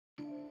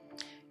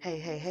Hey,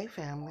 hey, hey,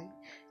 family.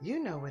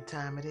 You know what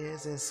time it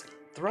is. It's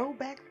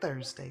Throwback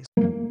Thursday.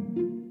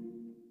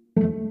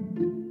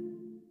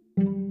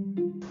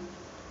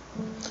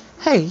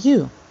 Hey,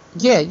 you.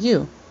 Yeah,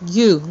 you.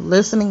 You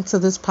listening to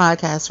this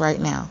podcast right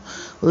now,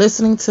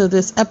 listening to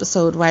this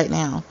episode right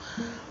now.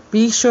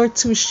 Be sure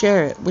to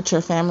share it with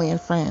your family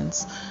and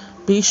friends.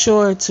 Be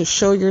sure to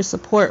show your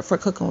support for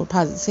Cooking with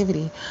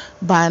Positivity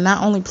by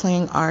not only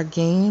playing our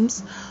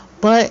games,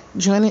 but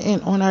joining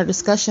in on our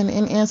discussion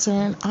and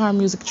answering our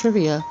music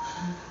trivia,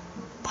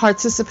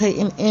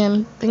 participating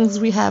in things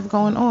we have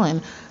going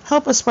on.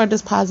 Help us spread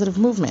this positive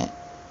movement.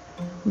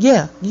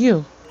 Yeah,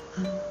 you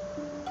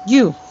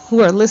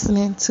who are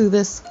listening to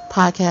this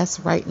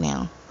podcast right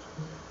now,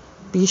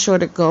 be sure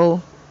to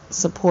go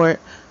support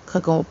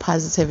Cooking with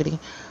Positivity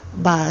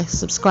by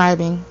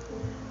subscribing,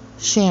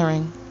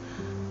 sharing,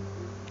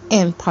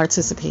 and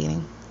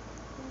participating.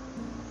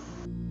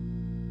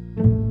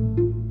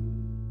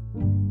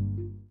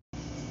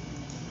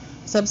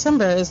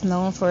 September is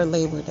known for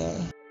Labor Day.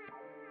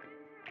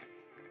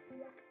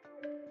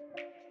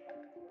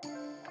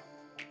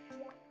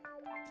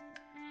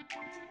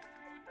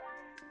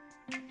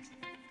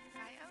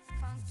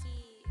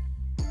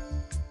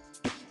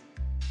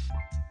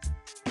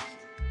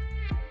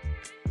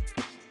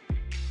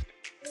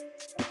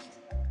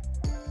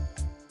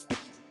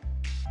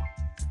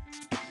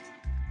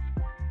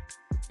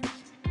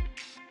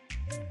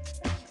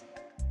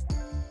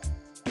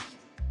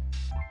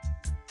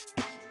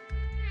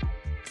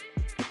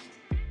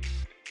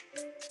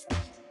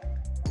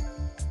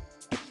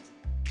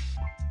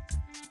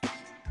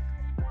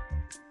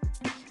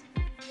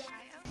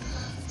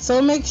 So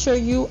make sure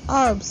you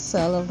are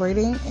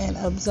celebrating and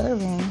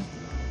observing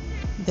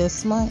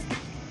this month.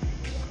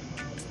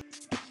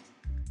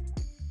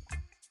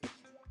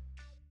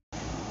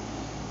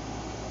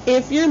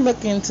 If you're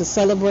looking to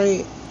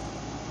celebrate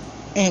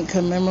and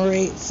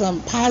commemorate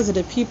some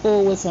positive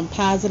people with some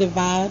positive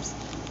vibes,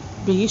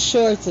 be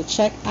sure to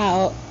check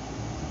out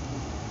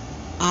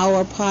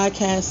our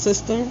podcast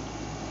sister,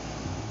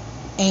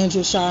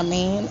 Angel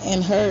Charmaine,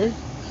 and her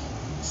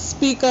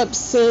Speak Up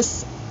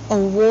Sis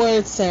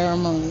award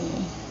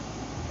ceremony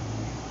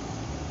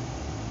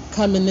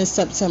coming this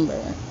September.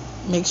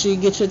 Make sure you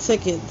get your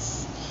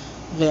tickets.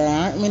 There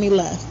aren't many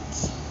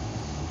left.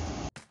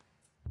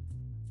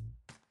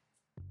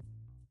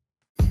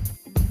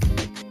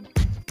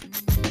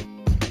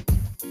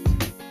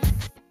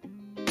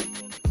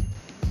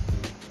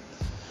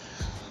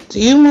 Do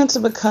you want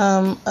to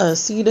become a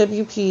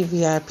CWP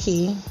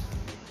VIP?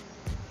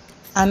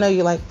 I know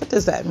you're like, what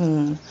does that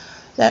mean?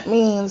 That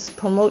means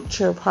promote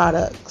your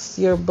products,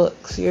 your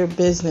books, your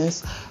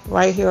business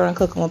right here on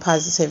Cooking with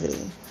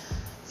Positivity.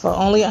 For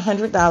only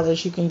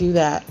 $100, you can do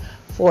that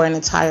for an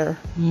entire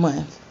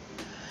month.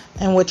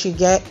 And what you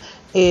get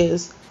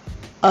is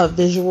a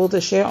visual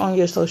to share on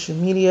your social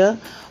media,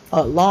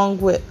 along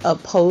with a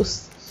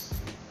post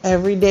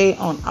every day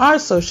on our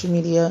social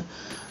media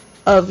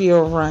of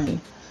your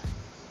run.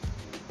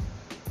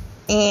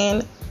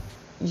 And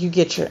you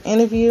get your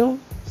interview,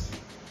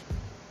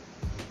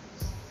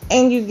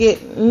 and you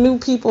get new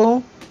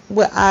people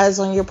with eyes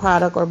on your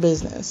product or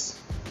business.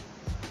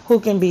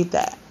 Who can beat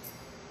that?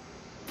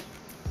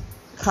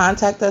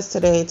 Contact us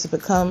today to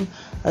become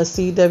a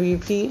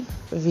CWP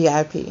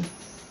VIP.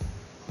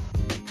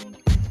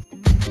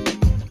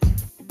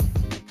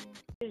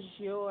 Is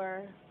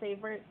your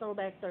favorite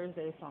Throwback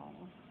Thursday song?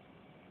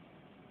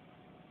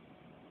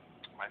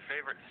 My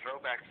favorite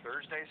Throwback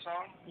Thursday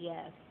song?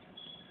 Yes.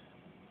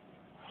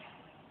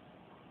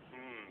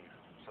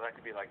 So that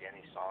could be like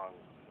any song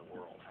in the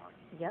world, huh?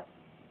 Yep.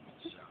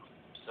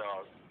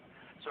 So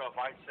if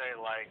I say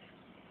like,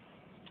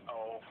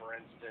 for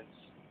instance,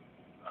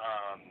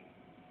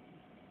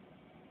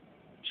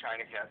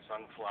 China Cat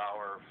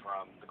Sunflower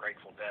from the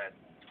Grateful Dead,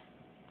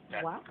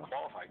 that would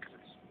qualify because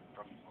it's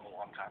from a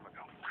long time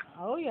ago.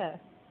 Oh, yes.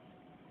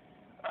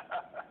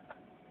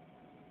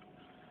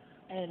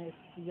 And it's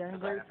Young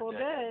Grateful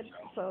Dead,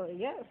 so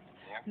yes.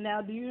 Yeah.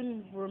 Now, do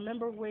you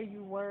remember where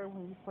you were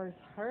when you first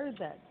heard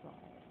that song?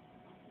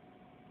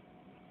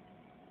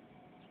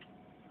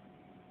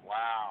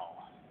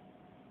 Wow.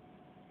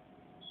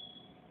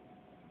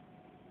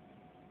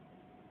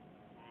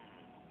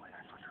 When I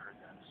first heard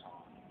that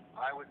song,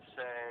 I would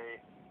say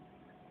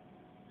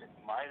it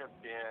might have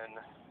been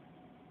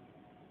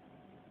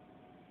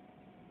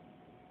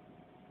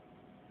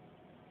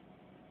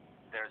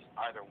there's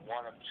either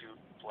one of two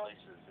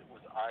places. It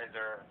was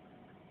either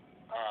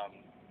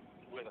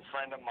with a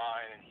friend of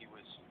mine, and he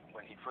was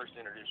when he first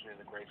introduced me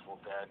to the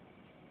Grateful Dead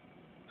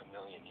a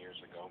million years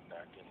ago,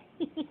 back in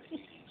the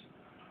 80s.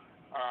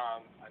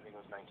 I think it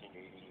was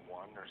 1981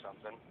 or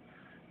something.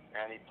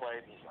 And he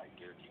played, and he's like,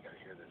 dude, you gotta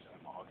hear this. And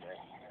I'm like, okay.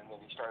 And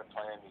then he started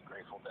playing me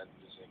Grateful Dead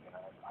music, and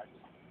I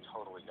just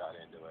totally got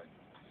into it.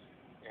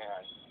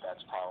 And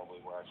that's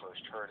probably where I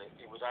first heard it.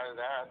 It was either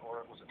that,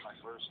 or it was at my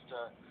first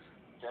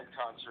Dead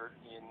concert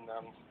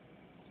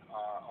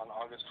on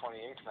August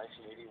 28th,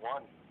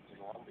 1981, in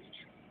Long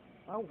Beach.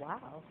 Oh,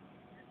 wow.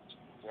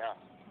 Yeah.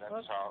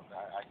 That's how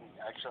I can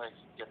actually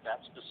get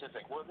that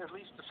specific. Well, at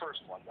least the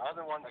first one. The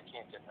other one, I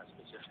can't get that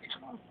specific.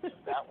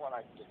 That one,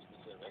 I can get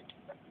specific.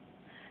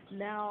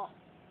 Now,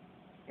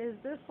 is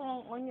this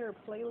song on your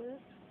playlist?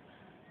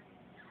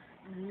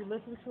 Do you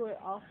listen to it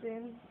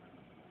often,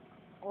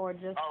 or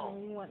just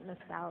when you want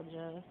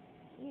nostalgia?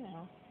 You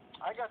know.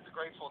 I got the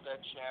Grateful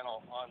Dead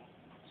channel on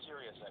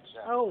Sirius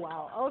XM. Oh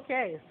wow.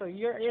 Okay, so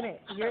you're in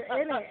it. You're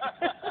in it.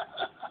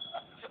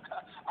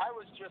 I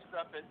was just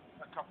up at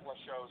a couple of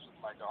shows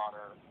with my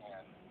daughter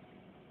and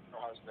her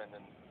husband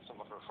and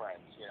some of her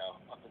friends,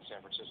 up in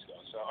San Francisco.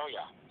 So,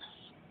 yeah,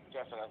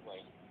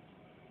 definitely.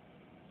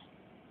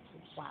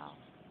 Wow.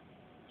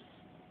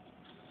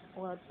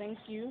 Well, thank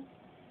you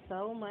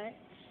so much.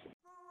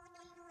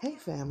 Hey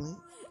family,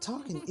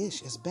 Talking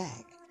Ish is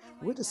back.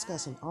 We're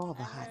discussing all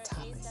the hot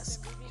topics,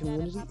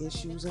 community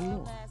issues, and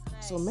more.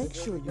 So make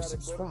sure you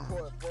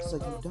subscribe so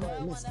you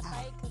don't miss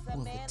out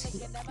on the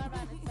tea.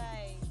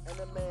 And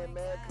the man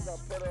mad cause I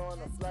put her on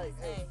a flight.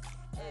 Hey,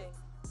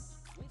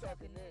 we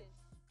talking this.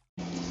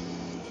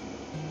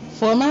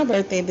 For my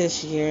birthday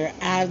this year,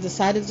 I've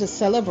decided to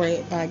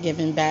celebrate by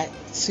giving back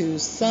to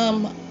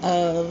some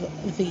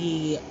of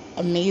the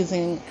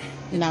amazing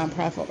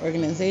nonprofit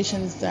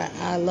organizations that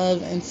I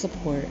love and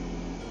support.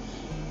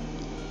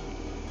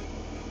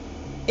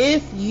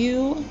 If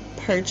you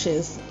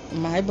purchase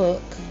my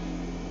book,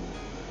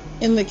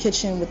 In the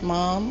Kitchen with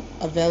Mom,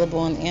 available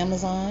on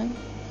Amazon,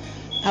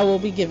 I will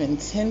be giving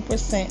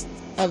 10%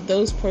 of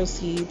those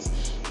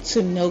proceeds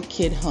to No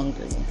Kid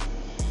Hungry.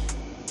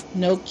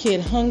 No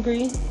Kid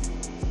Hungry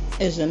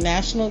is a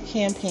national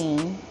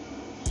campaign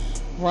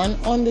run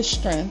on the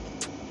strength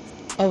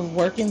of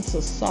working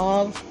to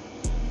solve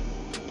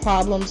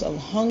problems of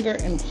hunger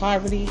and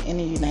poverty in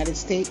the United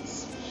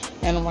States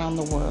and around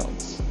the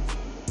world.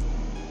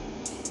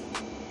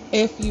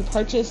 If you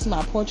purchase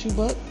my poetry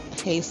book,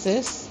 Hey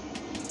Sis,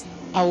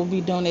 I will be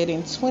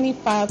donating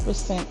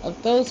 25%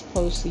 of those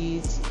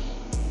proceeds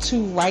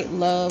to Write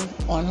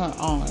Love on Her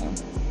Arm,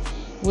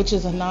 which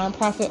is a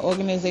nonprofit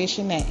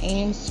organization that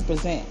aims to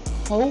present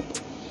hope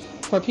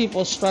for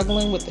people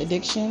struggling with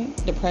addiction,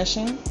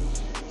 depression,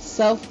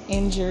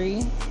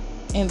 self-injury,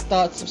 and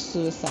thoughts of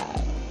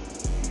suicide.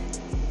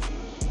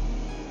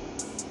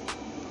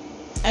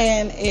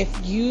 And if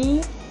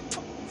you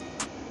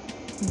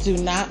do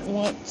not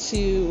want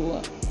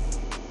to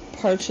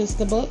purchase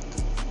the book,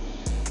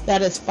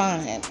 that is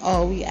fine.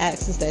 All we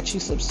ask is that you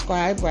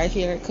subscribe right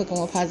here at Cooking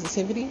with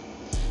Positivity.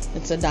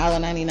 It's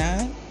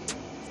 $1.99.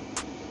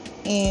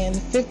 And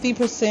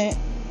 50%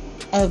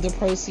 of the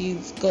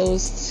proceeds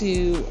goes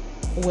to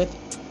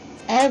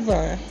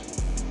whichever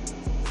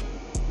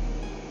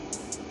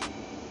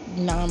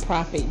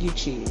nonprofit you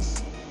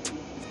choose.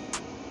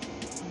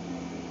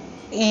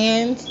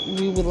 And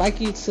we would like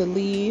you to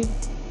leave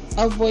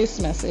a voice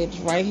message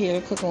right here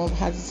at Cooking with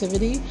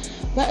Positivity,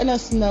 letting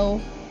us know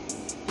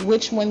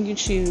which one you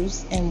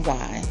choose and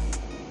why.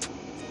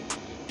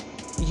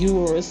 You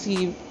will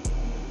receive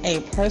a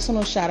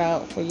personal shout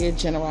out for your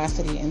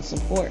generosity and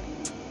support.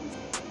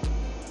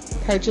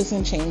 Purchase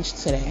and change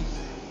today.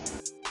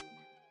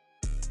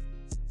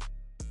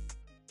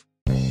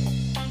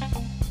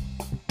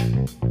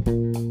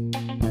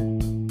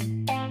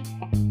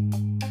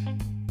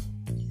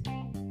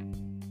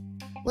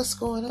 What's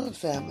going on,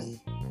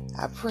 family?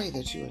 I pray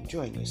that you're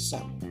enjoying your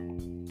summer.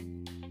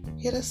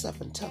 Hit us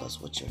up and tell us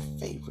what's your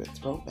favorite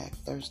Throwback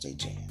Thursday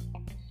jam.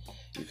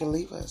 You can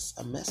leave us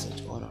a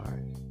message on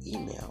our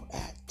email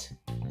at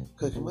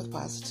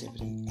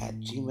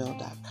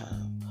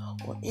cookingwithpositivity@gmail.com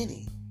or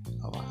any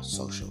of our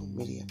social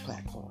media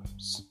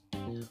platforms.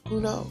 Who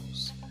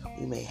knows?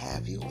 We may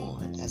have you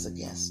on as a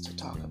guest to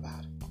talk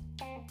about it.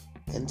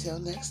 Until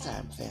next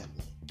time,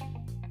 family.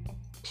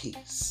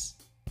 Peace.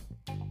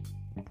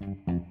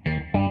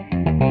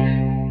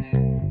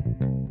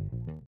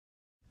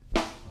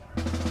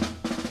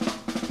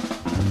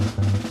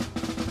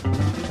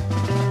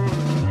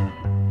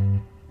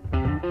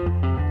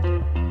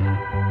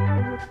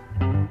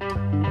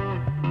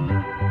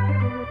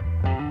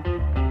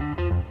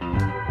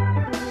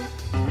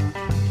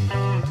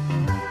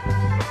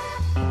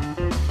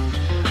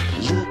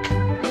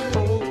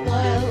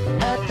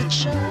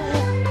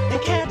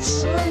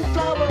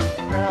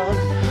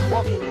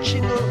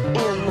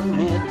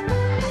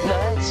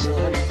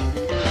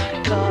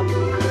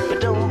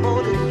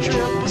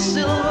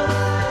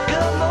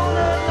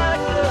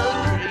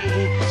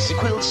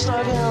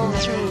 Star down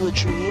through a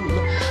dream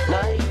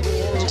night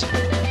wind.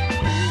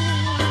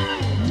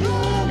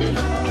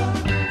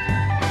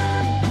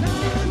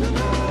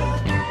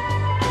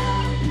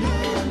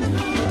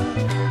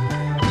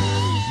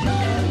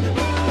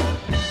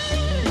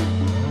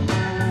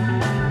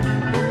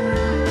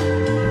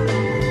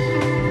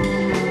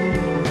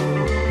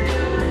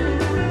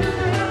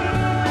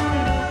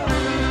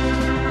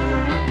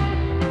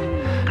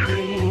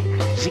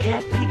 Crazy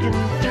cat peeking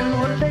through a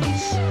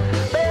lace.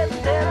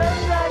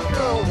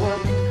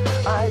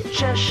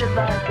 Just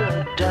like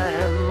a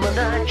diamond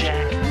eye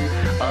jack,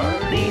 a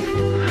leaf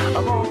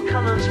of all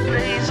colors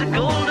blaze a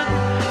golden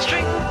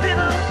string thin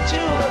up to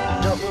a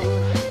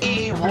double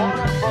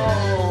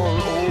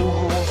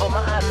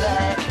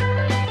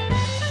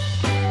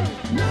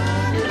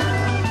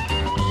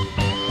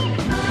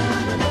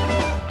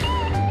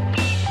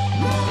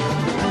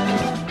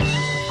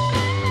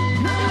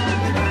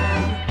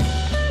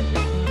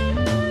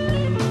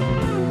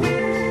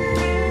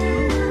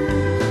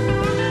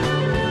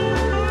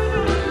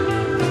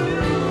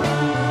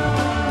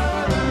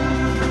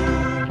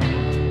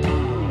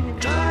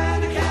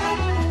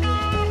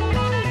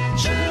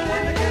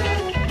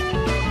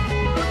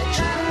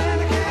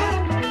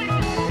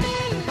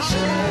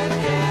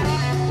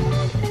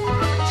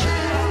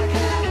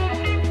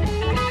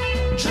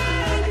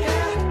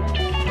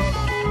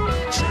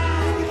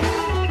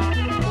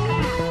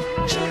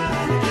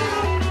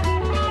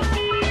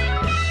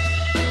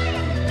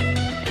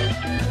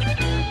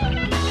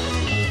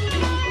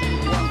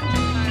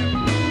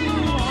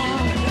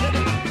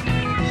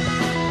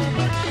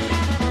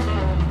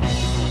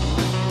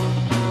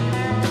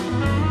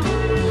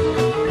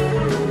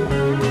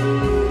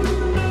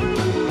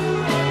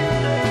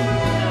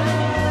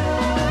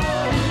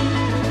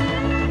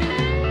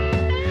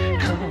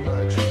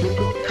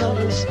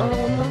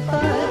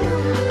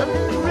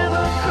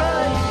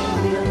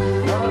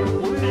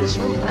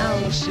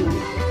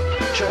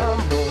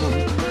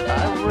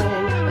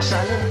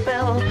silent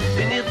bell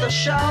beneath the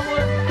shower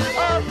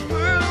of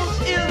pearls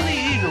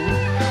illegal.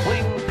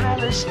 Winged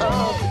palace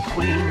of the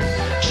queen,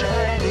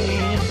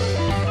 shining.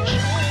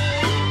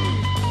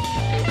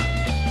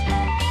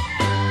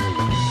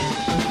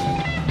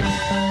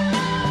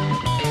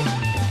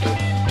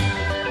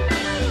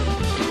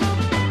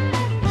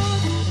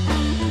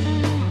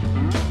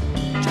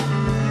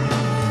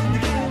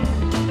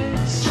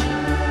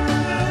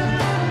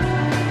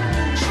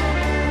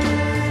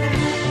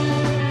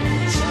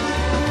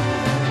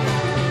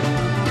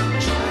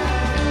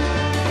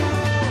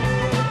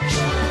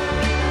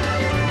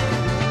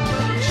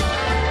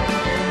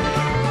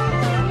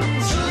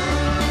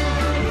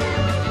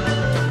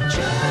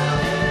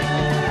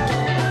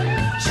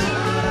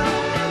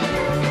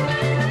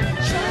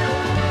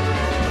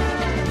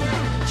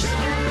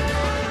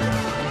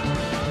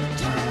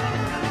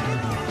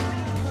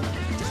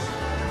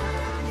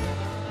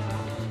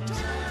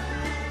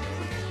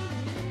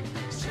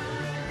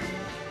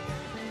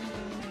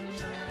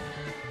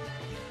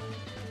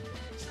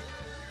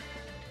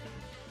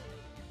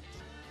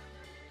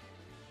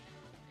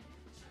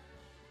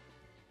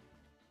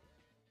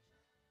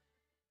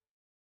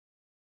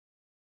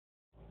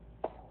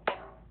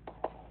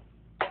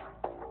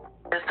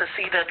 Is the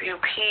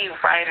CWP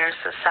Writers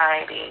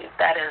Society.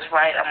 That is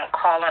right. I'm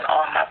calling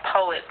all my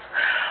poets,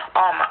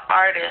 all my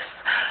artists,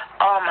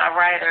 all my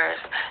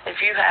writers. If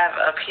you have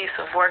a piece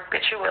of work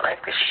that you would like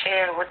to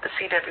share with the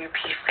CWP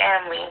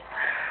family,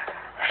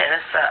 hit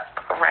us up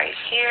right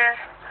here,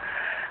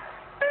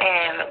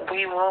 and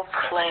we will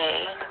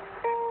play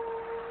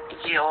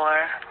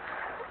your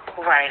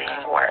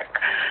writing work,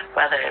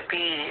 whether it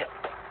be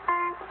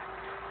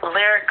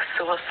lyrics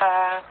to a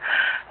song,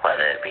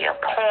 whether it be a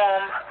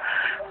poem,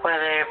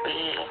 whether it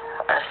be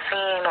a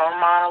scene or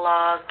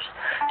monologue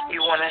you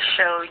want to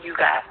show you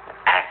got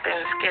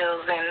acting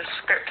skills and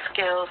script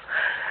skills,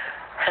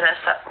 hit us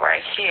up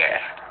right here,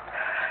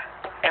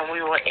 and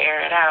we will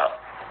air it out.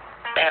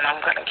 And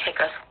I'm going to kick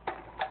us.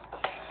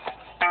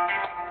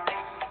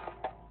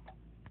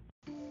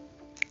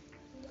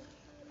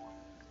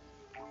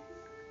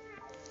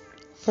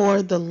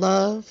 For the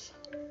love,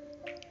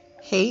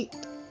 hate,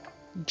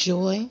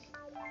 joy,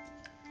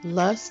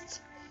 lust,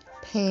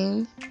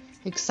 pain,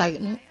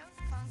 excitement,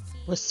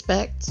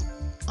 respect,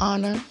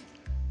 honor,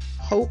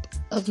 hope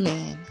of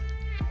man.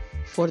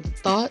 For the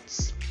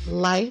thoughts,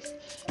 life,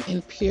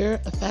 and pure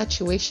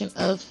infatuation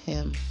of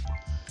him.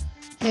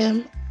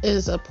 Him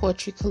is a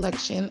poetry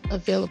collection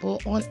available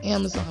on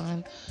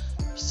Amazon,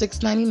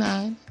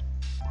 $6.99,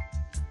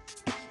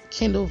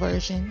 Kindle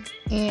version,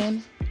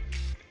 and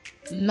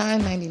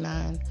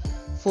 $9.99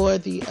 for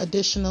the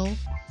additional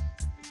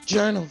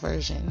journal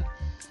version.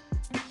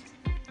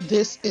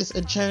 This is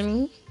a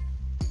journey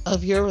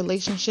of your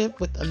relationship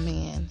with a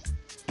man.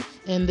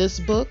 In this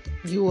book,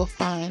 you will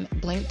find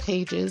blank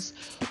pages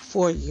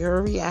for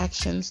your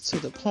reactions to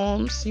the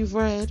poems you've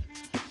read,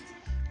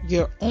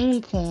 your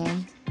own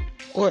poem,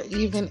 or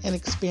even an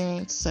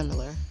experience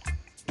similar.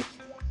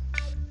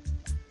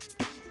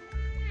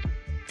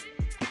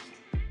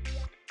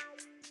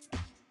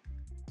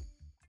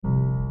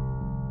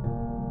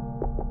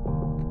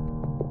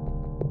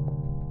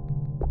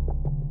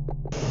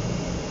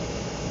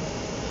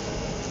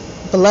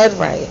 Blood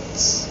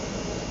Rights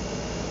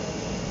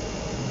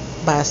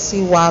by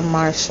C.Y.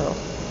 Marshall.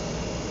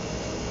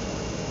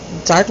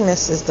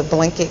 Darkness is the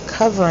blanket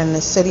covering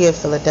the city of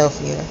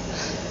Philadelphia,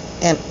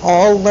 and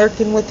all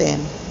lurking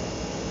within.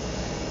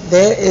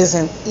 There is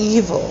an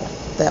evil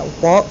that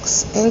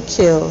walks and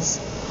kills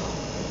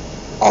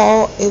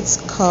all its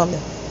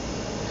coming.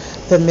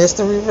 The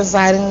mystery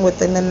residing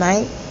within the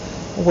night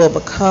will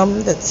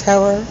become the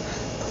terror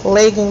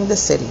plaguing the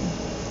city.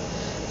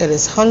 It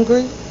is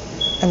hungry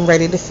and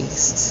ready to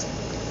feast.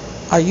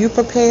 Are you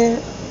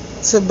prepared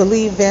to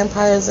believe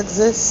vampires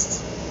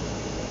exist?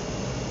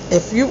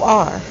 If you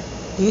are,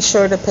 be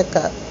sure to pick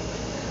up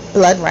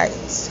Blood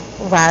Rights,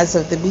 Rise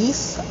of the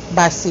Beast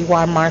by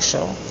C.Y.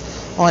 Marshall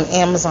on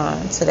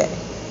Amazon today.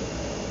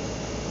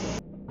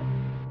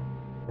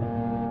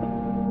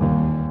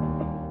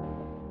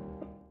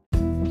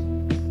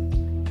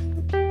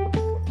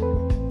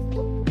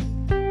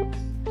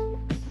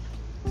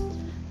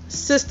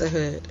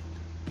 Sisterhood.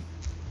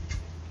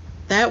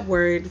 That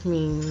word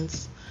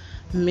means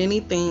many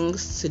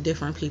things to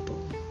different people.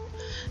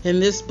 In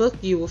this book,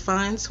 you will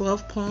find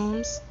 12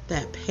 poems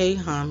that pay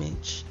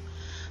homage.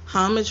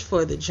 Homage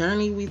for the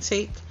journey we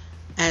take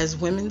as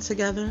women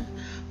together,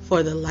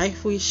 for the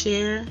life we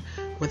share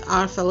with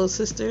our fellow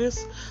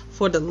sisters,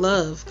 for the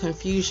love,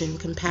 confusion,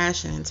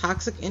 compassion, and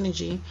toxic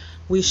energy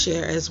we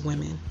share as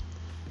women.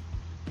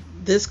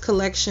 This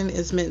collection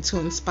is meant to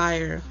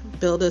inspire,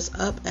 build us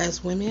up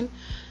as women,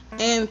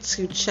 and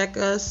to check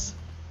us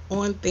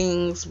on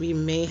things we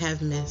may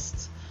have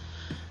missed.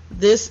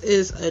 This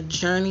is a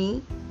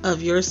journey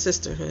of your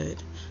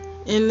sisterhood.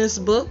 In this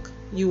book,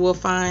 you will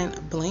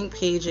find blank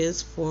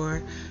pages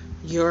for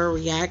your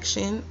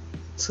reaction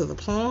to the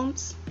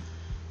poems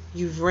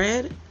you've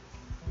read,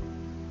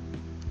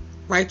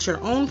 write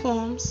your own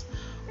poems,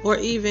 or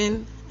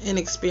even an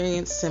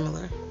experience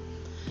similar.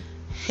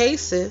 Hey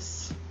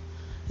Sis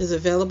is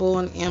available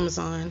on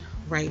Amazon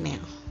right now.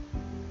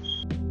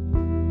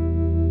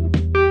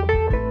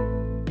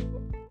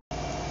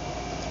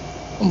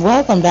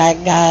 Welcome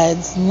back,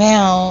 guys.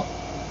 Now,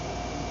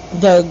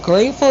 the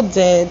Grateful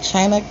Dead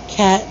China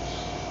Cat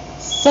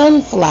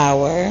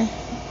Sunflower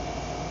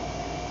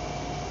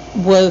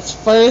was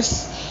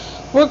first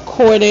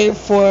recorded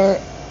for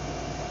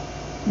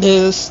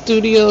the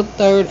studio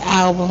third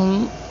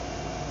album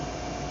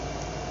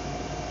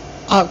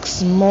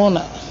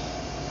Oxmona,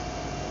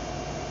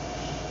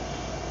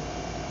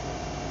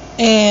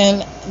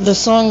 and the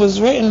song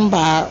was written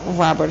by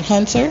Robert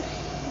Hunter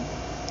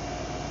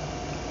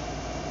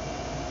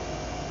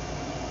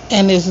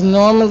and is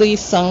normally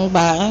sung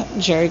by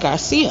Jerry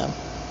Garcia.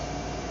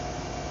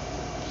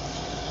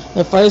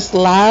 The first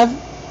live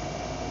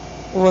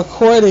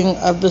recording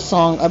of the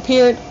song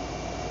appeared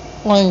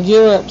on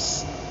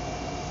Europe's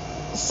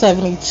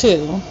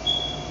 72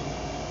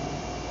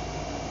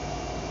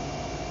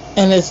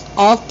 and is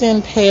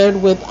often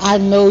paired with I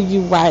Know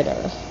You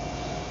Writer.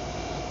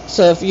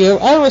 So if you're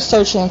ever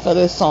searching for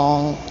this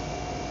song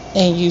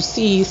and you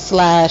see /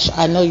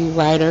 I Know You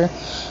Writer,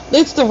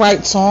 it's the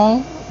right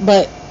song,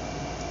 but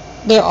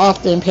they're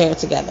often paired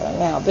together.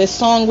 Now, this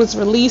song was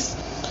released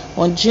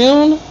on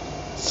June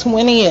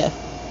 20th,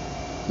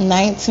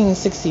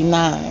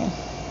 1969.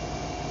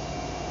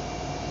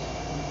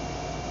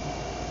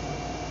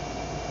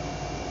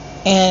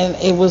 And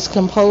it was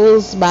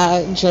composed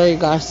by Jerry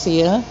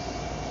Garcia,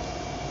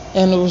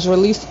 and it was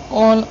released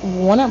on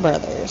Warner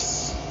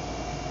Brothers.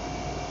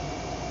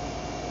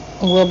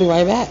 We'll be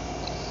right back.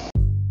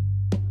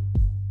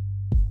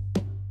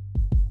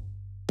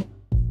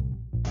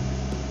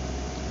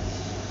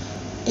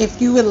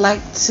 If you would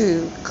like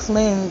to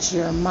cleanse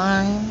your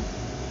mind,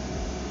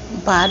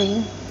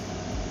 body,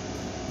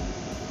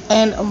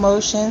 and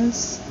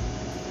emotions,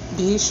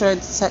 be sure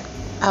to check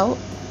out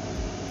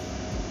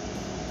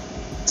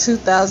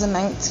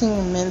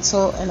 2019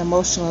 Mental and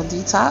Emotional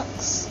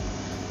Detox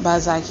by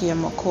Zakia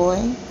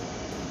McCoy,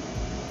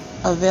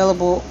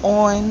 available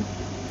on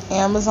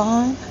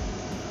Amazon.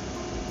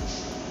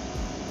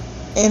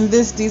 In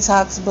this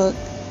detox book,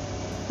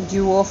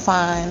 you will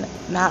find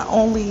not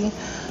only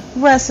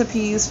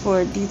recipes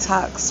for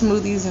detox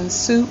smoothies and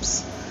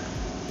soups,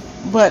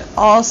 but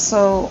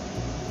also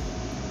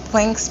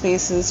blank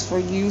spaces for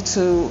you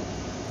to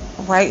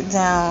write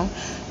down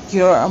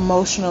your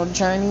emotional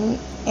journey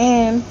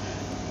and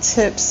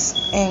tips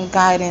and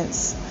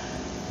guidance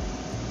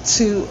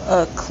to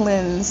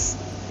cleanse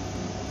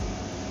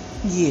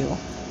you.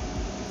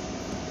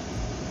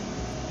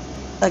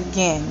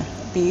 Again,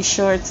 be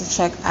sure to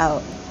check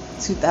out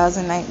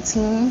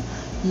 2019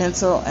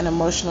 Mental and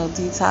Emotional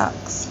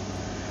Detox.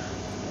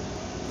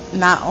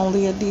 Not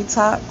only a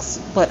detox,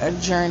 but a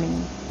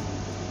journey.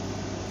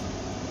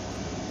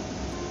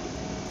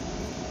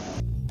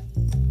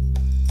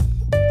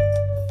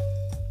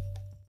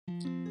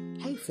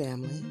 Hey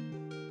family,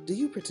 do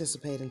you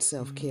participate in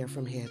self-care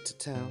from head to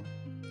toe?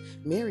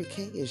 Mary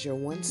Kay is your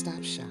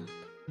one-stop shop.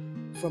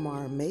 From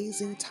our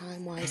amazing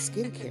time-wise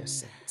skincare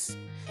sets,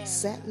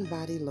 satin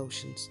body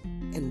lotions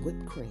and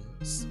whipped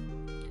creams,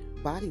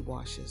 body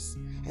washes,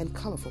 and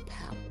colorful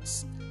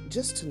palettes,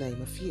 just to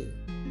name a few.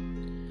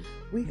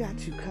 We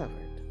got you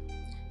covered.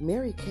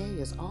 Mary Kay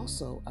is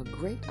also a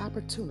great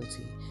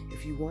opportunity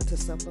if you want to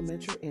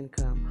supplement your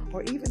income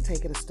or even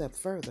take it a step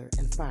further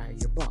and fire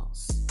your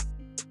boss.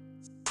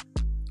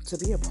 To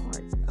be a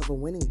part of a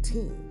winning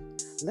team,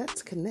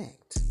 let's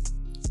connect.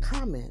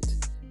 Comment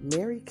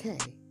Mary Kay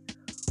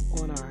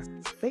on our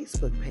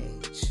Facebook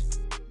page,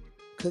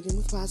 Cooking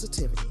with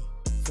Positivity,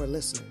 for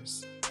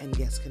listeners and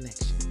guest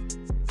connection.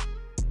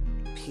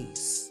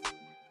 Peace.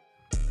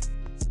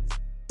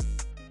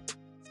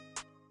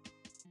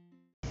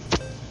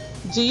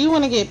 Do you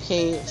want to get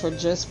paid for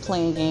just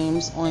playing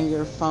games on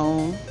your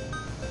phone?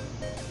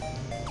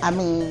 I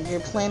mean, you're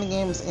playing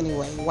games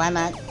anyway. Why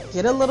not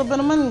get a little bit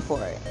of money for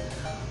it?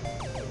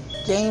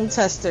 Game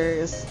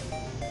testers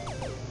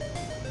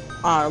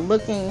are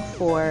looking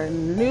for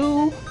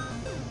new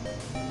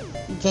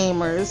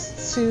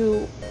gamers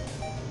to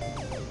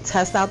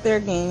test out their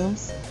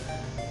games,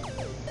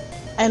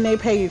 and they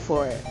pay you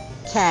for it.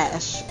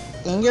 Cash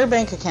in your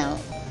bank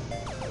account.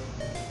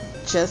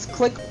 Just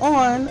click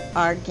on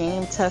our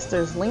game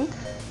testers link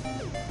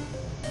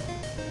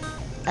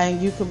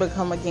and you can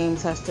become a game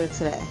tester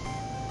today.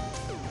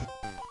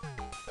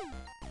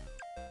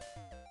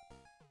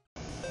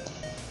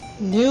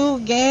 New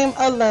game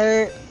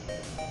alert.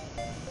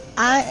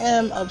 I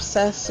am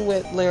obsessed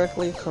with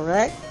Lyrically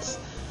Correct.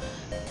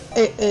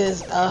 It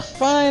is a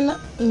fun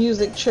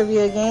music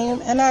trivia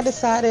game, and I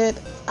decided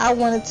I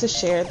wanted to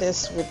share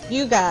this with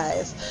you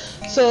guys.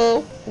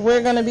 So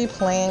we're going to be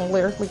playing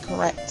Lyrically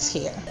Correct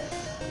here.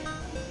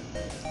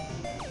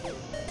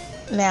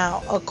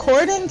 Now,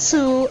 according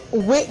to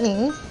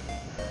Whitney,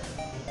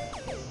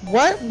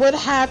 what would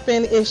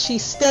happen if she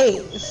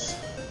stays?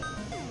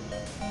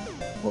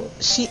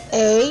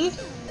 A,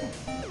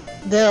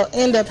 they'll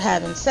end up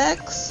having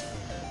sex.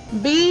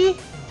 B,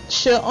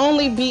 she'll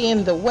only be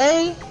in the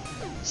way.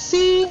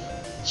 C,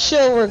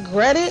 she'll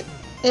regret it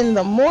in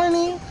the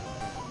morning,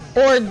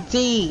 or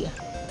D,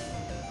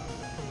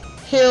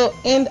 he'll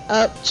end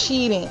up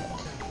cheating?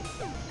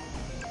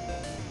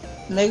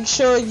 Make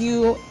sure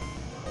you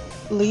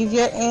leave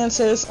your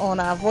answers on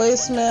our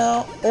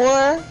voicemail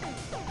or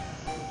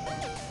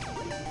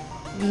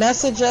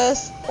message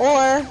us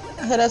or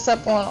hit us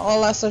up on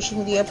all our social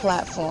media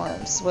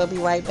platforms. We'll be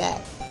right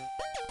back.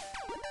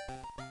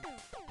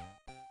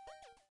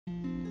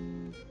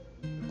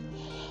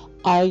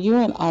 Are you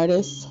an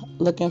artist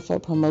looking for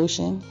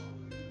promotion?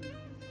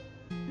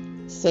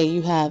 Say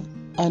you have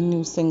a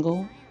new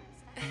single,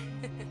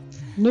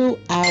 new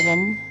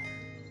album,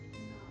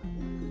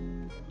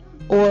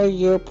 or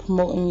you're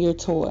promoting your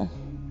tour.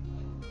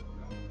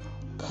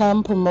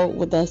 Come promote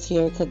with us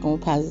here at Cooking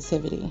with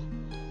Positivity.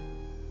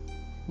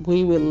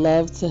 We would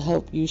love to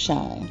help you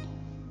shine.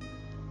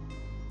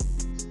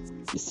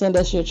 Send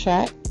us your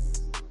track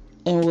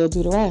and we'll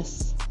do the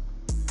rest.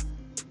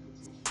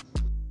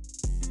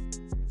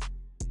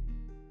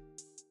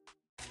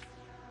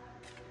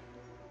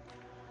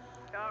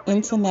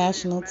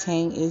 International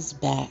Tang is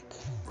back.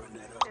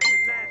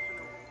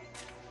 International.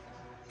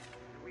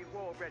 We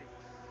war ready.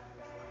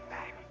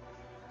 Back.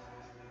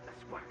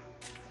 Let's work.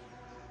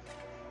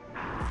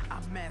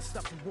 I'm masked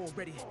up and war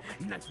ready.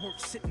 Nights work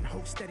sitting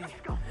hold steady.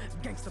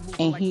 Gangsta move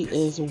And like he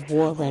this. is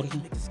war ready.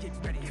 Niggas get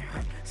ready.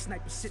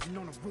 Sniper sitting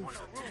on the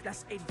roof.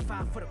 That's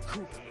 85 for the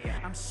coupe.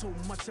 I'm so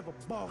much of a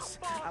boss.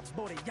 I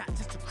bought a yacht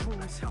just to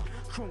cruise.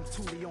 Chrome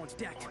Thule on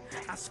deck.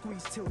 I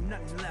squeeze till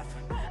nothing left.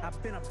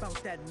 I've been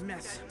about that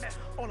mess.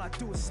 All I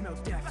do is smell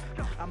death.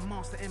 I'm a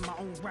monster in my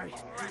own right.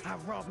 I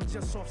rob him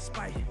just off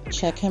spite.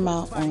 Check him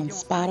out on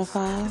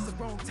Spotify, It's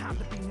the wrong time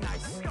to be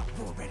nice.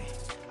 War ready.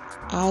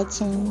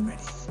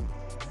 iTunes,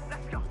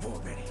 War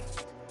ready.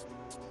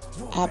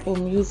 Apple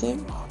Music,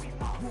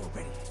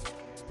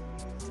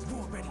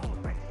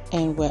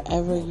 and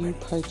wherever you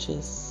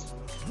purchase.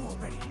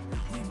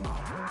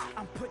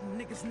 I'm putting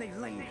niggas in they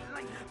lane.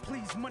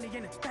 Please, money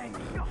ain't a thing.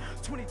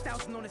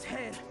 20,000 on his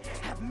head.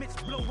 Have Mitch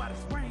blow out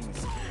his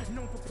brains.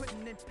 Known for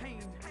putting in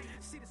pain.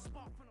 See the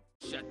spark from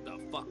the... Shut the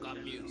fuck up,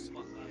 music.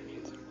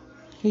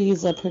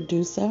 He's a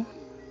producer,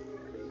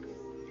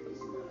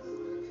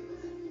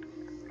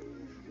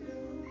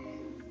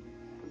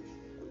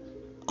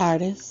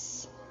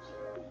 artist,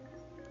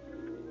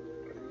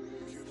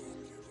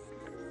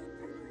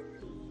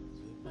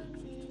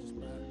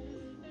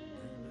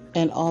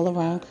 and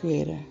all-around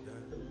creator.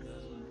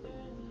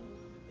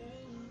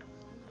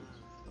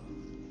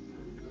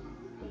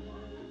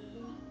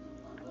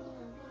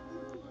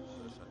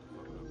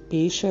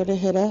 Be sure to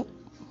hit up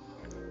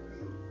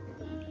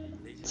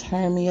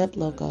Turn Me Up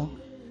logo.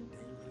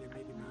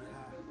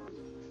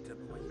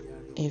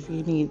 If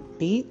you need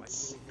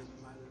beats,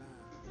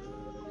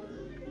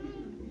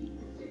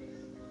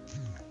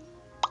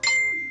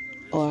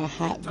 or a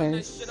hot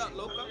verse,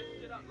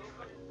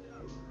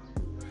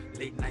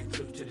 Late night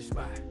trip to the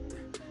spot.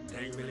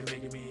 That ain't really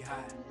making me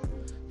hot.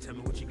 Tell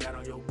me what you got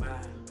on your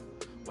mind.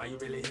 Why you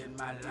really hitting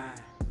my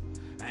line?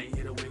 I ain't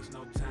here to waste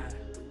no time.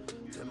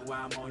 Tell me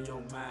why I'm on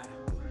your mind.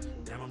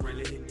 Damn, I'm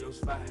really hitting your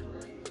spot.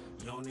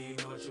 You don't need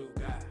no what you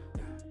got.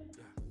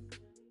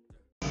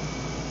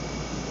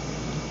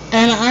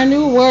 and our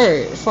new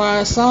word for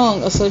our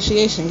song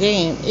association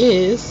game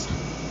is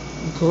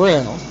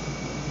grill.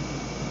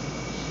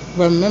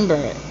 Remember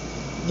it.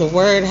 The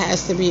word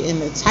has to be in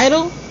the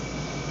title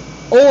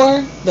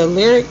or the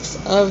lyrics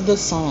of the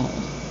song.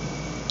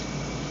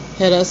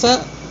 Hit us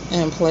up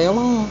and play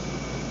along.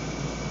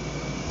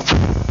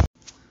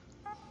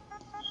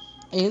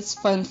 It's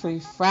Fun Free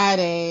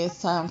Friday.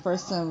 It's time for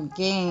some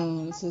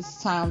games.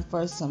 It's time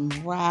for some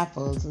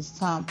raffles. It's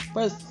time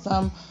for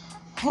some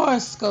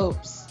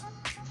horoscopes.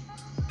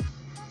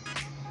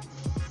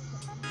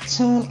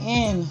 Tune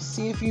in,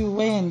 see if you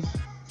win,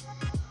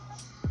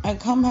 and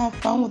come have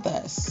fun with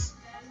us.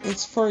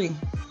 It's free.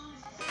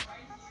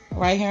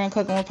 Right here on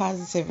Cooking with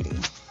Positivity.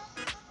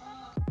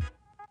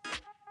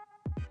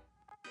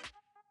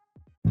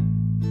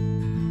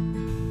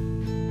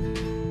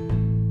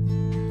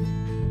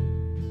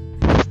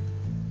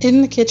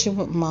 In the Kitchen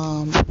with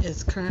Mom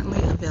is currently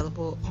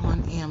available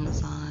on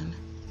Amazon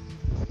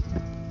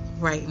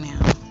right now.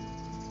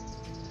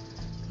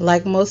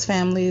 Like most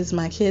families,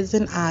 my kids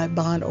and I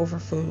bond over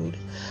food.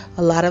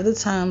 A lot of the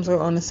times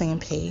we're on the same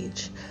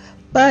page,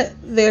 but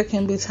there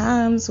can be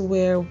times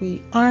where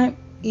we aren't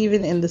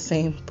even in the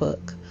same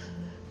book.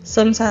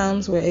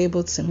 Sometimes we're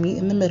able to meet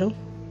in the middle.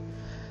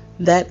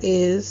 That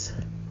is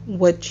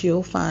what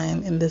you'll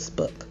find in this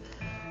book.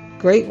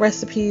 Great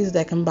recipes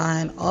that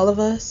combine all of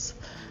us,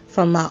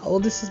 from my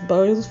oldest's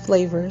bold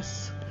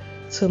flavors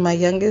to my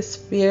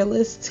youngest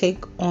fearless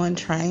take on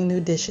trying new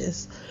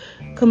dishes,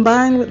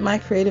 combined with my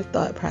creative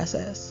thought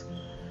process.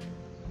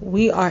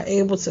 We are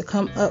able to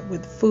come up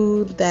with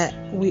food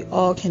that we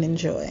all can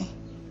enjoy.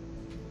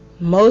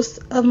 Most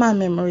of my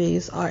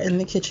memories are in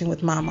the kitchen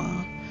with my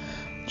mom,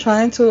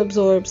 trying to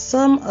absorb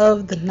some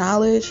of the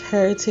knowledge,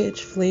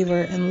 heritage,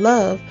 flavor, and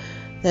love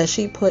that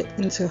she put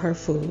into her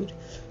food.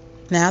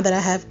 Now that I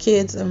have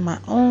kids of my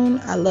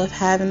own, I love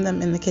having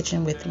them in the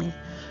kitchen with me.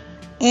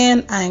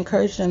 And I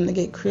encourage them to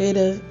get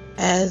creative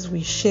as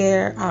we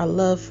share our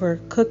love for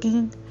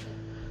cooking,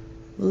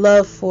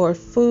 love for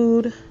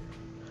food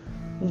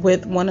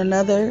with one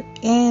another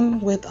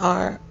and with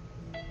our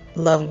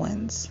loved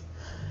ones.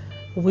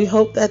 We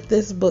hope that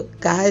this book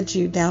guides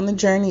you down the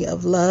journey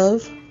of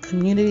love,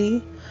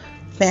 community,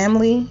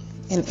 family,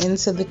 and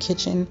into the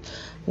kitchen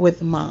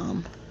with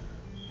mom.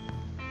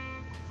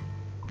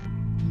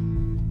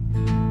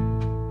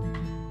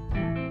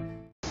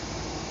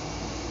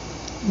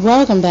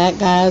 Welcome back,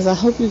 guys. I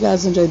hope you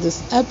guys enjoyed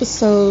this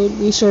episode.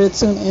 Be sure to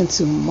tune in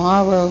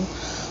tomorrow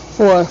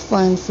for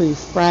Fun Free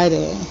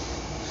Friday.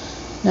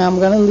 Now I'm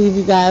going to leave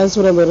you guys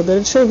with a little bit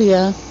of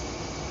trivia.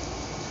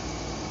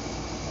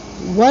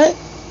 What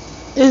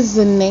is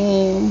the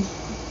name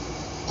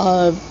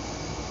of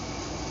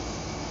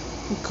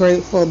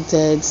Grateful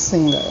Dead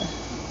singer,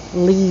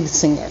 lead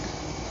singer?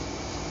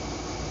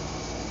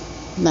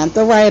 Not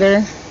the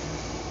writer,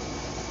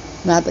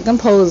 not the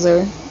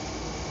composer,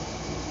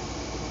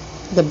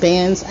 the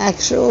band's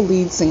actual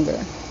lead singer.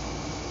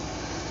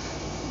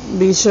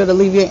 Be sure to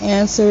leave your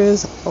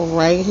answers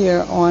right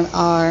here on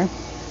our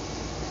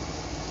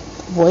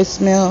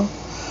voicemail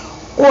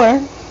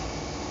or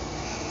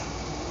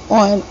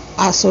on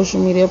our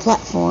social media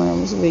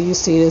platforms where you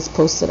see this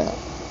posted up.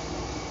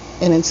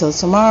 And until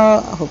tomorrow,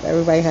 I hope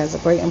everybody has a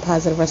great and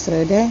positive rest of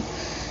their day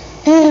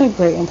and a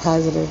great and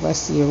positive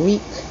rest of your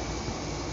week.